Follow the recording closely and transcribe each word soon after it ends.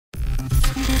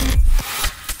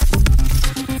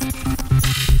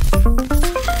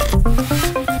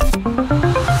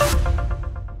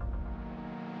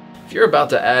you're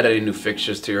about to add any new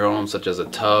fixtures to your home, such as a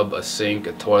tub, a sink,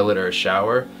 a toilet, or a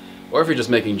shower, or if you're just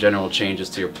making general changes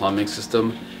to your plumbing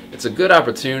system, it's a good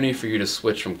opportunity for you to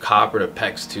switch from copper to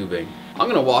PEX tubing. I'm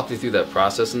going to walk you through that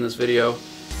process in this video,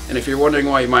 and if you're wondering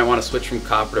why you might want to switch from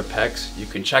copper to PEX, you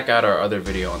can check out our other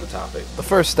video on the topic. The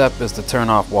first step is to turn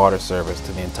off water service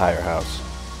to the entire house.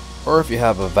 Or if you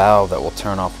have a valve that will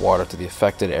turn off water to the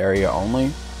affected area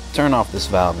only, turn off this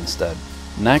valve instead.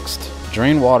 Next,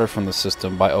 drain water from the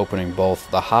system by opening both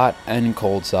the hot and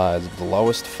cold sides of the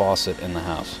lowest faucet in the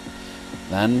house.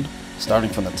 Then, starting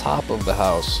from the top of the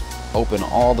house, open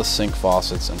all the sink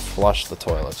faucets and flush the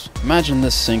toilets. Imagine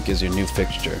this sink is your new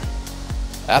fixture.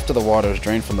 After the water is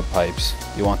drained from the pipes,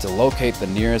 you want to locate the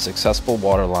nearest accessible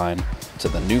water line to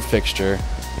the new fixture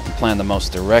and plan the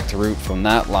most direct route from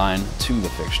that line to the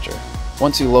fixture.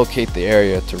 Once you locate the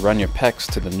area to run your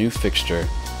PEX to the new fixture,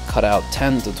 cut out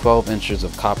 10 to 12 inches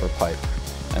of copper pipe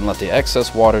and let the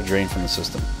excess water drain from the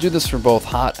system. Do this for both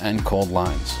hot and cold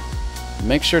lines.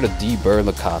 Make sure to deburr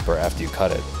the copper after you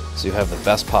cut it, so you have the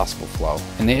best possible flow.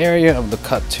 In the area of the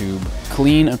cut tube,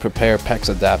 clean and prepare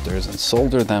PEX adapters and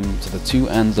solder them to the two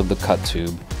ends of the cut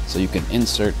tube so you can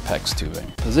insert PEX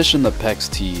tubing. Position the PEX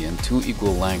T in 2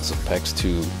 equal lengths of PEX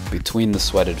tube between the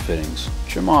sweated fittings.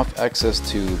 Trim off excess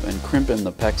tube and crimp in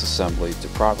the PEX assembly to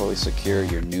properly secure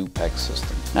your new PEX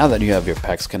system. Now that you have your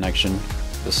PEX connection,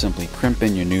 you'll simply crimp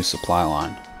in your new supply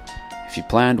line. If you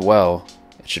planned well,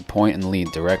 it should point and lead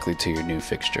directly to your new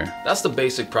fixture. That's the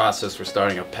basic process for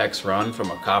starting a PEX run from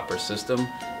a copper system.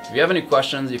 If you have any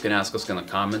questions, you can ask us in the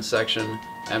comments section.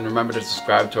 And remember to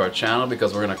subscribe to our channel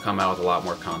because we're going to come out with a lot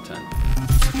more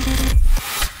content.